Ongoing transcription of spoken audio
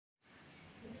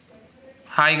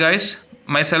Hi guys,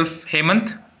 myself Hemant.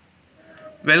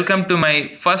 Welcome to my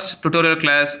first tutorial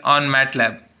class on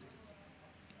MATLAB.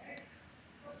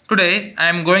 Today I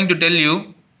am going to tell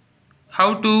you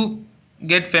how to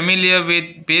get familiar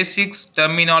with basics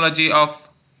terminology of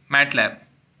MATLAB.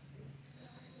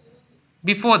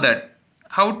 Before that,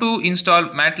 how to install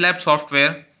MATLAB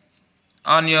software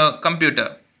on your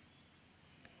computer.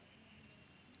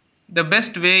 The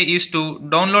best way is to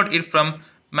download it from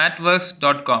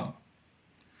mathworks.com.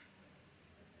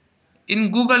 In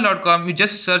google.com, you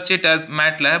just search it as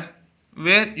MATLAB,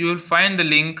 where you will find the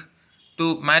link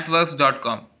to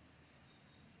mathworks.com.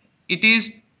 It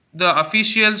is the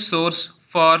official source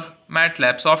for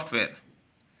MATLAB software,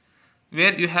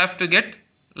 where you have to get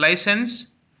license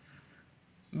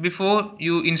before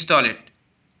you install it.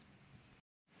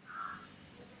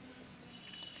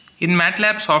 In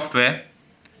MATLAB software,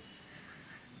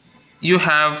 you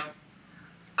have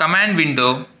command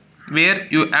window where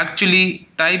you actually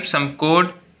type some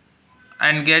code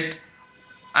and get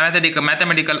a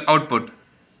mathematical output.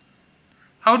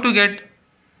 How to get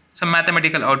some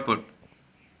mathematical output?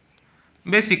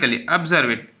 Basically, observe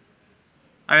it.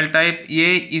 I will type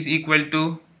A is equal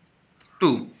to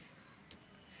 2.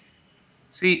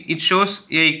 See, it shows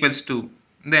A equals 2.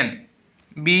 Then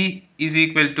B is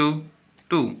equal to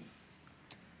 2.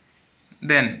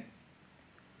 Then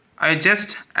I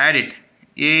just add it,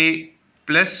 A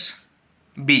plus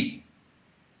B.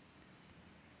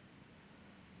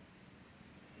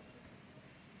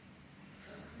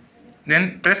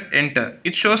 Then press enter.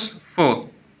 It shows 4.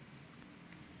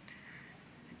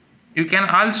 You can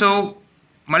also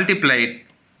multiply it,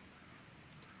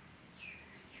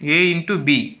 A into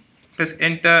B. Press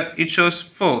enter. It shows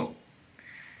 4.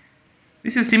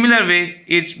 This is similar way.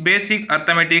 It's basic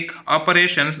arithmetic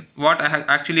operations what I have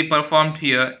actually performed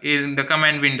here in the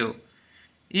command window.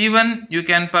 Even you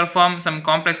can perform some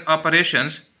complex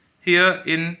operations here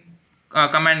in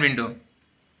command window.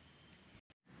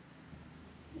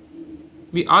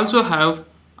 We also have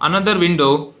another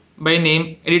window by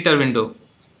name editor window.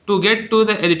 To get to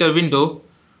the editor window,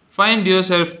 find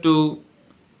yourself to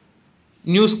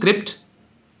new script,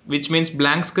 which means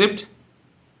blank script,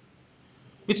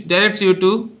 which directs you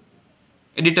to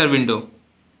editor window.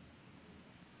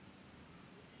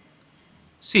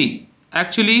 See,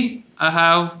 actually I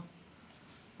have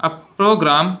a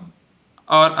program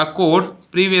or a code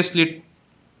previously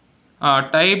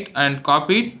typed and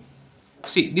copied.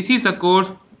 See, this is a code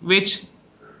which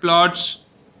plots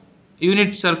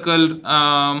unit circle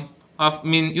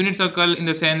unit circle in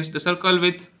the sense the circle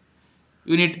with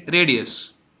unit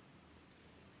radius.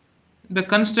 The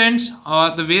constants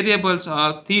or the variables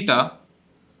are theta,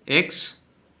 x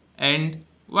and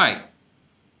y.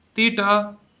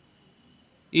 Theta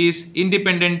is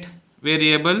independent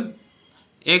variable,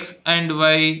 x and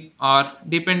y are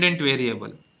dependent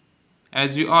variable.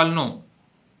 As we all know,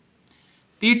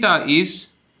 theta is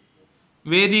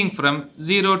varying from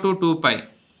 0 to 2 pi.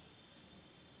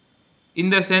 In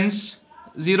the sense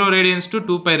 0 radians to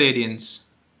 2 pi radians.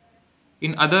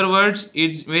 In other words,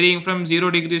 it's varying from 0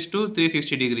 degrees to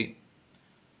 360 degree.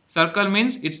 Circle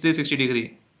means it's 360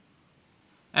 degree.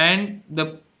 And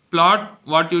the plot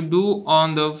what you do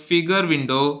on the figure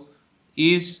window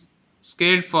is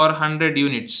scaled for 100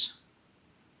 units.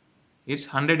 It's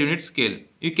 100 unit scale.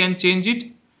 You can change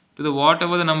it to the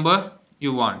whatever the number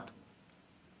you want.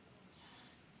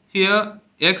 Here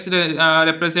x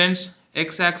represents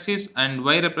x-axis and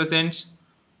y represents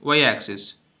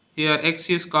y-axis. Here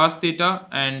x is cos theta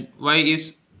and y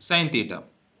is sin theta.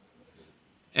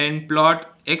 And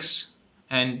plot x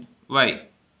and y.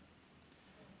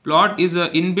 Plot is an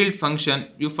inbuilt function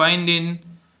you find in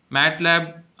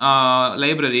MATLAB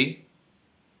library,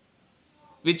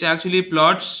 which actually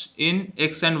plots in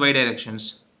x and y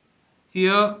directions.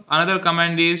 Here another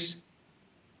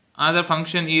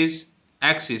function is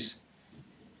axis,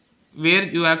 where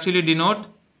you actually denote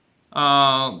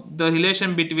the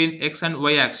relation between x and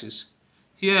y axis.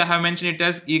 Here I have mentioned it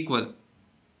as equal.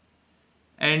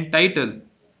 And title,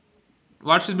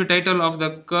 what should be title of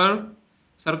the curve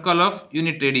circle of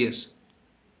unit radius?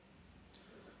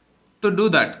 To do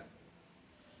that,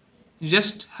 you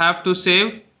just have to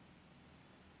save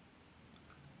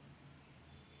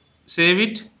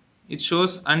it. It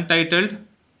shows untitled.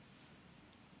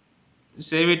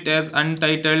 Save it as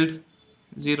untitled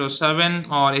 07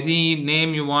 or any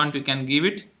name you want, you can give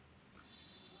it.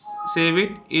 Save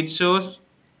it. It shows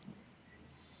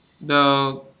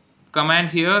the command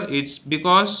here. It's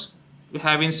because we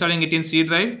have installing it in C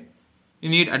drive. You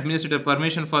need administrator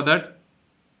permission for that.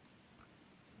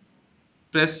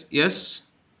 Press yes.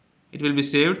 It will be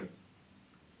saved.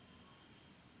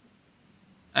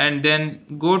 and then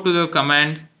go to the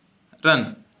command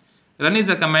run. Run is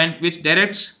a command which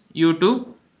directs you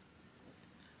to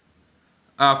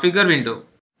a figure window.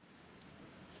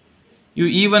 You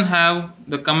even have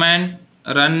the command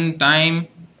run time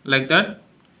like that,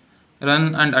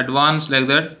 run and advance like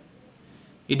that.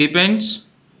 It depends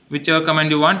whichever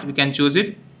command you want, you can choose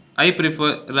it. I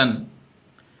prefer run.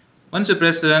 Once you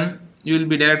press run, you will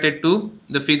be directed to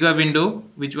the figure window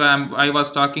which I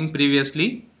was talking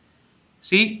previously.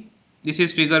 See, this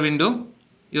is figure window.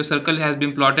 Your circle has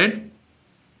been plotted.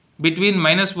 Between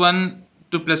 -1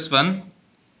 to +1,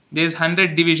 there is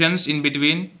 100 divisions in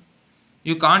between.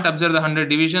 You can't observe the 100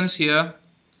 divisions here,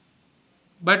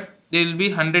 but there will be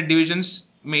 100 divisions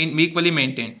equally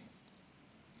maintained.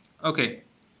 Okay,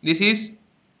 this is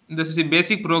the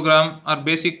basic program or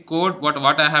basic code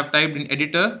what I have typed in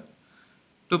editor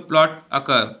to plot a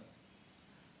curve.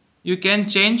 You can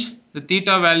change the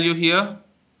theta value here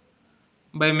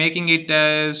by making it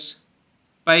as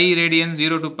pi radians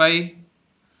 0 to pi.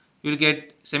 You will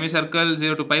get semicircle.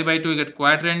 0 to pi by 2 you get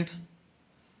quadrant.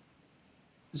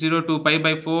 0 to pi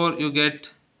by 4 you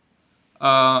get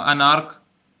an arc.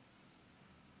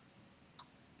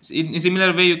 In a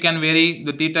similar way you can vary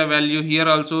the theta value here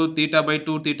also. Theta by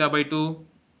 2, theta by 2,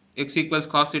 x equals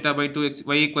cos theta by 2,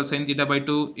 y equals sin theta by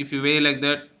 2. If you vary like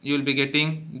that, you will be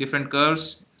getting different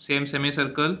curves, same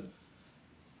semicircle.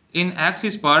 In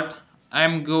axis part, I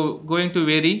am going to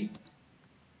vary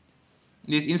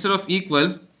this. Instead of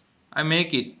equal, I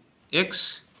make it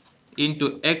x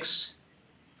into x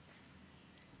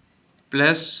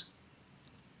plus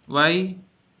y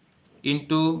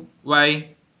into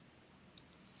y,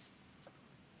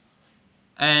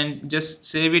 and just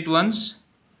save it once.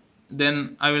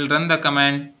 Then I will run the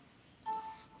command.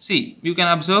 See, you can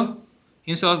observe,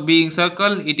 instead of being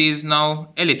circle, it is now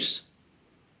ellipse.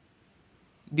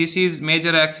 This is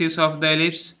major axis of the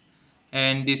ellipse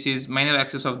and this is minor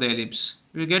axis of the ellipse.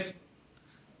 You get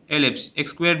ellipse.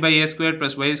 X squared by a squared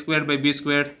plus y squared by b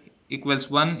squared equals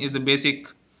 1 is the basic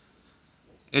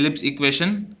ellipse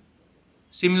equation.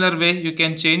 Similar way you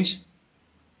can change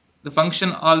the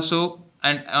function also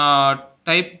and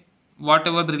type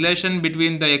whatever the relation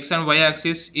between the x and y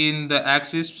axis in the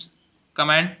axis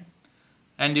command,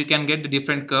 and you can get the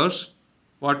different curves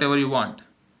whatever you want.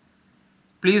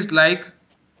 Please like,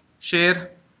 share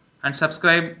and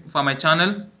subscribe for my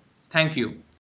channel. Thank you.